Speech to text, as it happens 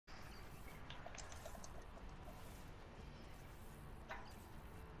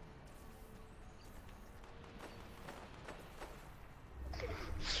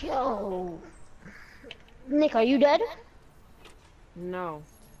Yo, Nick, are you dead? No.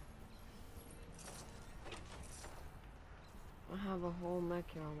 I have a whole mech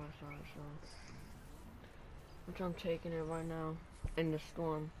here on my side, so. Which I'm taking it right now. In the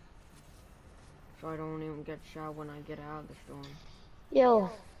storm. So I don't even get shot when I get out of the storm. Yo,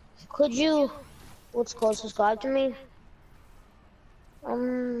 could you, what's called, subscribe to me?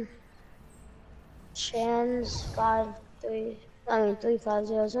 Chans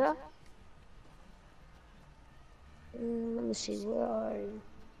 3500. Let me see, where are you?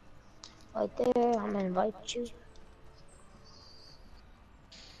 Right there, I'm gonna invite you.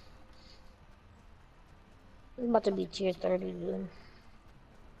 I'm about to be tier 30, dude.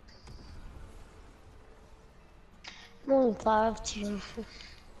 I'm only 5 tier.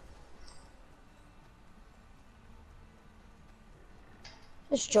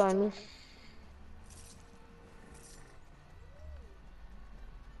 Just join me.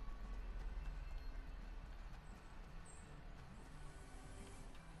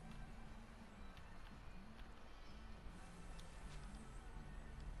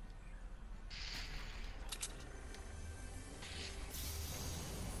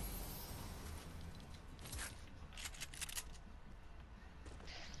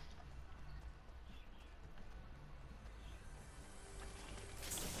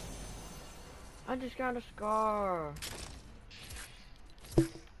 I just got a scar.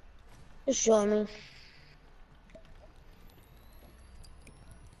 Just join me.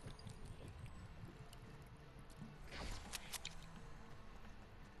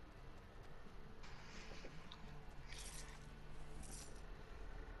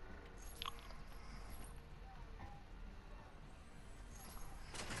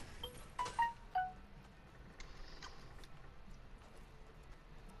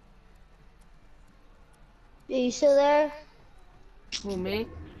 Are you still there? Who, me?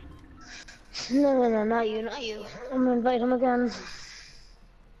 No, not you, not you. I'm gonna invite him again.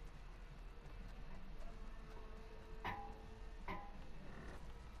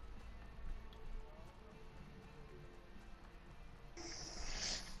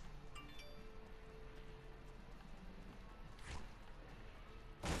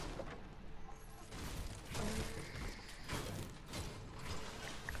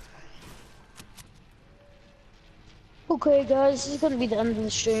 Okay, guys, this is gonna be the end of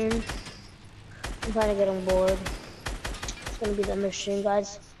the stream. I'm kinda getting bored. It's gonna be the end of the stream,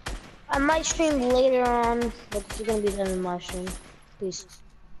 guys. I might stream later on, but this is gonna be the end of my stream. Peace.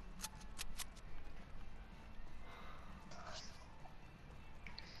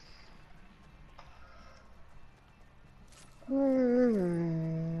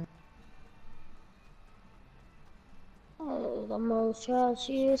 Oh, the most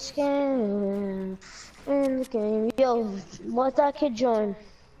trashy skin in the game. Yo, let that kid join.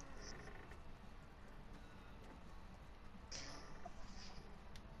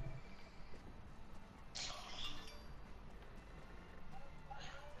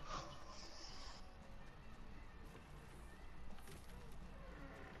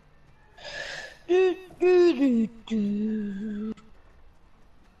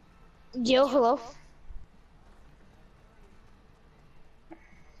 Yo, hello.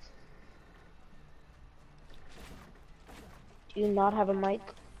 Do you not have a mic?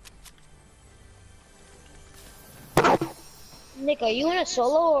 Nick, are you in a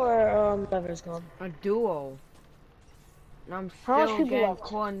solo or whatever it's called? A duo. And I'm How much still people getting left?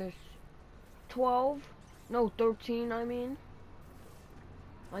 caught in this 12? No, 13, I mean.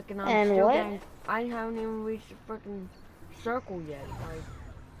 Like, and I'm And still what? getting, I haven't even reached the freaking circle yet. Like,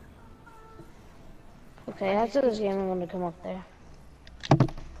 Okay, after this game, I'm gonna come up there.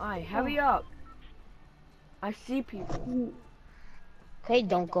 alright, hurry up. I see people. Okay,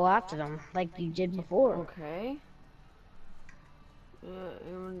 don't go after them like you did before. Okay. Yeah,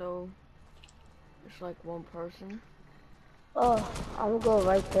 even though it's like one person. Oh, I'm gonna go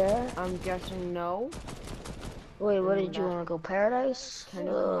right there. I'm guessing no. Wait, what And did you want to go? Paradise? Can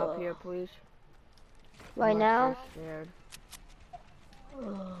you come up here, please? Right I'm now? so scared.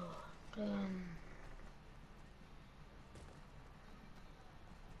 Oh, damn.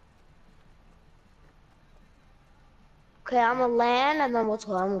 Okay, I'm gonna land and then what's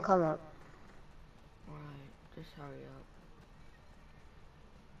going? I'm gonna come up. Alright, just hurry up.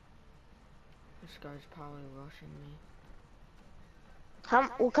 This guy's probably rushing me.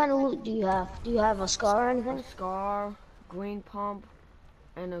 What kind of loot do you have? Do you have a scar or anything? A scar, green pump,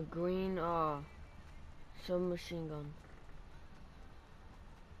 and a green submachine gun.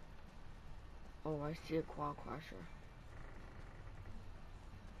 Oh, I see a quad crasher.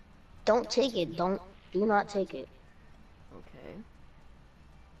 Don't take it. Do not take it. Okay.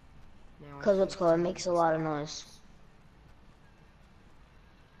 Now I Cause see what's called, it someone. makes a lot of noise.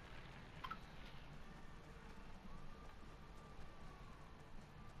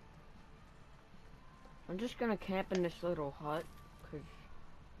 I'm just gonna camp in this little hut, cause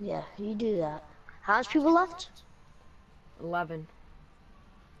Yeah, you do that. How much people left? 11.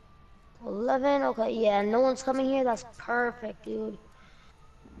 11? Okay, yeah, no one's coming here. That's perfect, dude.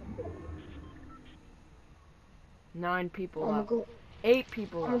 9 people I'm gonna left. go. 8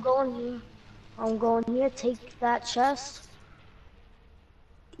 people I'm left. going here. I'm going here. Take that chest.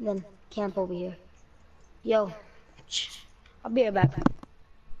 Then camp over here. Yo, I'll be right back.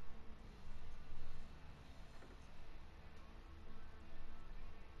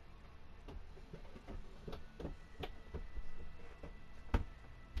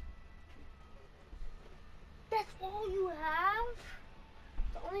 That's all you have?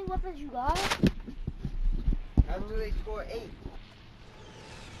 The only weapons you got? After they score 8,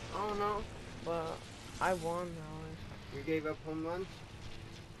 I don't know, but I won though. you gave up home runs?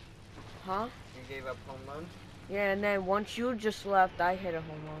 Huh? You gave up home runs? Yeah, and then once you just left, I hit a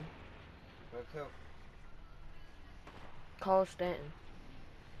home run. With who? Call Stanton.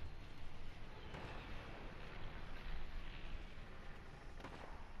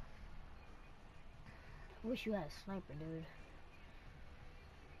 I wish you had a sniper, dude.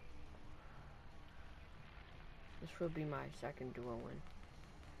 This would be my second duo win.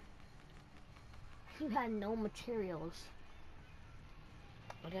 You had no materials.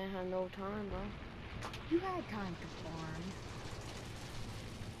 I didn't have no time, bro. You had time to farm.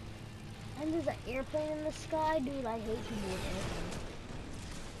 And there's an airplane in the sky, dude. I hate people with airplanes.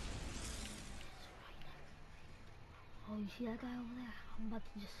 Oh, you see that guy over there? I'm about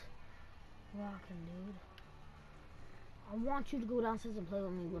to just rock him, dude. I want you to go downstairs and play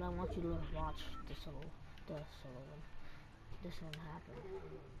with me, but I want you to watch the solo one. This won't happen.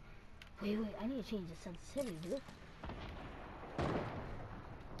 Wait, I need to change the sensitivity, dude.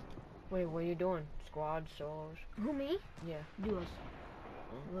 Wait, what are you doing? Squad, solos? Who, me? Yeah. Duos.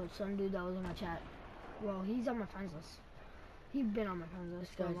 Well, some dude that was in my chat. Well, he's on my friends list. He's been on my friends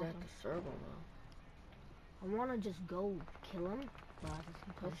list. This guy's at the circle now. I want to just go kill him, but at the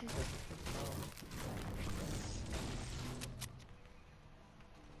same time. This is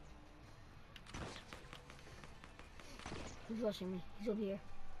Who's rushing me? He's over here.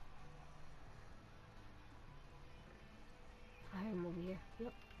 I heard him over here.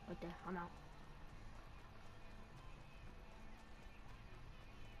 Yep, right there. I'm out.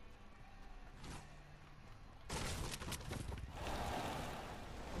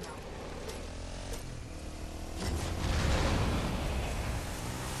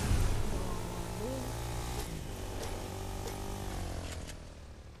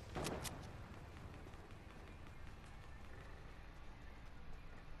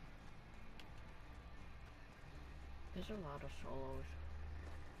 There's a lot of solos.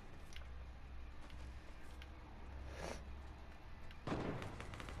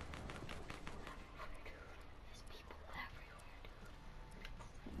 There's people everywhere, dude.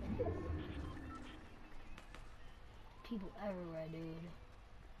 People everywhere, dude.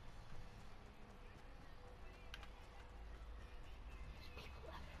 There's people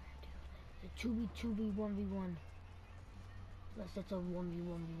everywhere, dude. It's a 2v2v 1v1. Plus that's a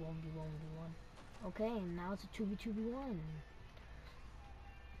 1v1v1v1v1. Okay, and now it's a 2v2v1.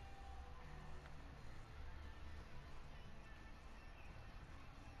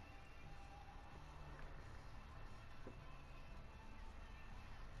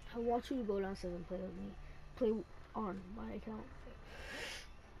 I want you to go downstairs and play with me. Play on my account.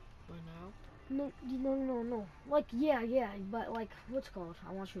 Right now? No. Like, yeah, but like, what's it called?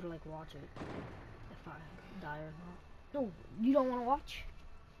 I want you to like watch it. If I die or not. No, you don't want to watch?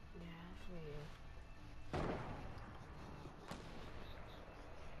 Yeah, that's for you.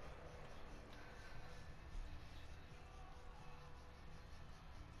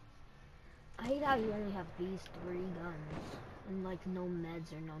 I hate how you only have these 3 guns. And like no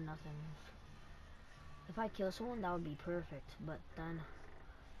meds or no nothing. If I kill someone, that would be perfect. But then,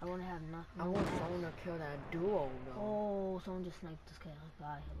 I want to have nothing. I want someone to kill that duo, though. Oh, someone just sniped this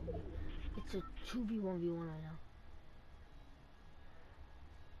guy. It's a 2v1v1 right now.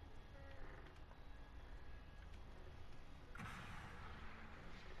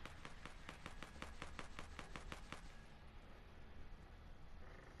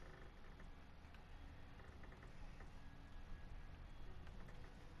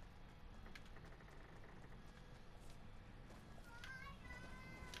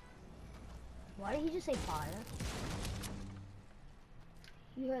 Why did he just say fire?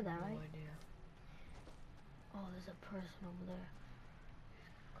 You heard that, right? No idea. Oh, there's a person over there.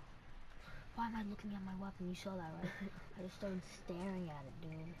 Why am I looking at my weapon? You saw that, right? I just started staring at it,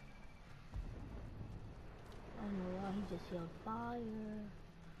 dude. I don't know why he just yelled fire.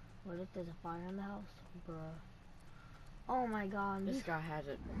 What if there's a fire in the house? Bruh. Oh my god. This guy has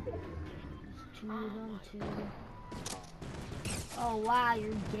it. There's two of them, too. Oh wow,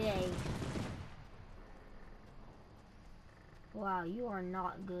 you're gay. Wow, you are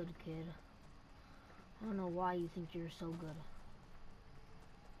not good, kid. I don't know why you think you're so good.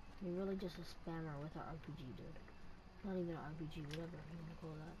 You're really just a spammer with an RPG, dude. Not even an RPG, whatever you want to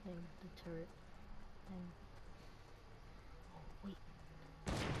call that thing. The turret thing. Oh, wait.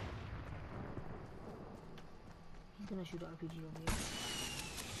 He's gonna shoot an RPG over here.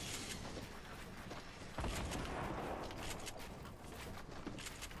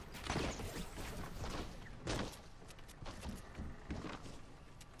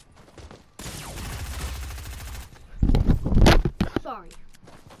 Sorry.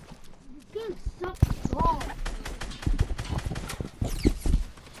 This game sucks balls.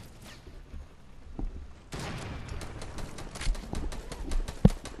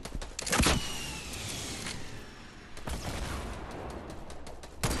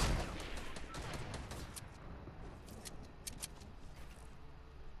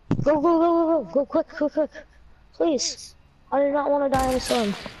 Go, go, go, go, go, go, quick, quick, quick. Please. I do not want to die in the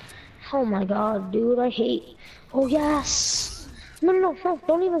sun. Oh my god, dude, I hate. Oh, yes. No, no, no,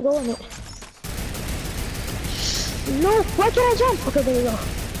 don't even go in it. No, why can't I jump? Okay, there you go.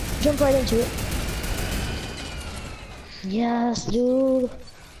 Jump right into it. Yes, dude.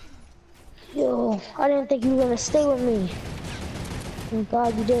 Yo, I didn't think you were gonna stay with me. Thank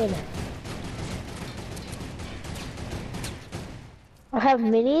God you did. I have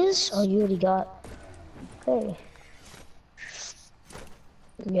minis. Oh, you already got. Okay.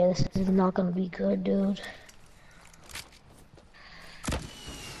 Yeah, this is not gonna be good, dude.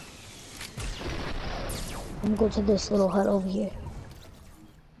 I'm gonna go to this little hut over here.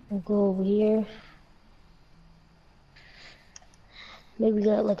 We'll go over here. Maybe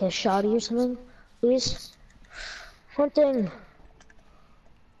get like a shotty or something, please. One thing.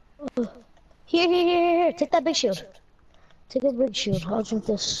 Here, here, here, here, here. Take that big shield. Take a big shield. I'll drink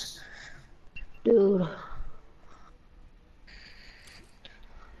this. Dude.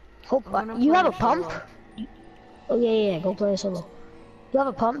 Hope you have a pump? Oh yeah, yeah, go play a solo. You have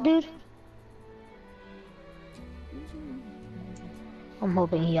a pump, dude? I'm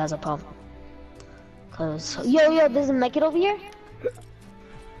hoping he has a pump. Cause yo, there's a mech over here?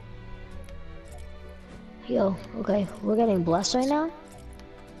 Yo, okay, we're getting blessed right now.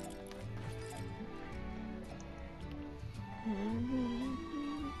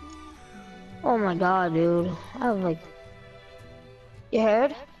 Oh my god, dude. I'm like... You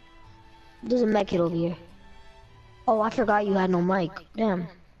heard? There's a mech over here. Oh, I forgot you had no mic. Damn.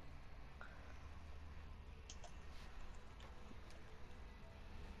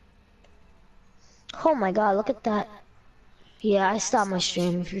 Oh my god, look at that. Yeah, I stopped my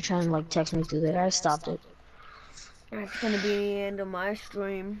stream. If you're trying to like text me through there, I stopped it. That's gonna be the end of my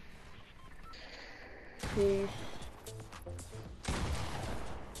stream. Peace.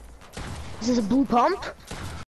 Is this a blue pump?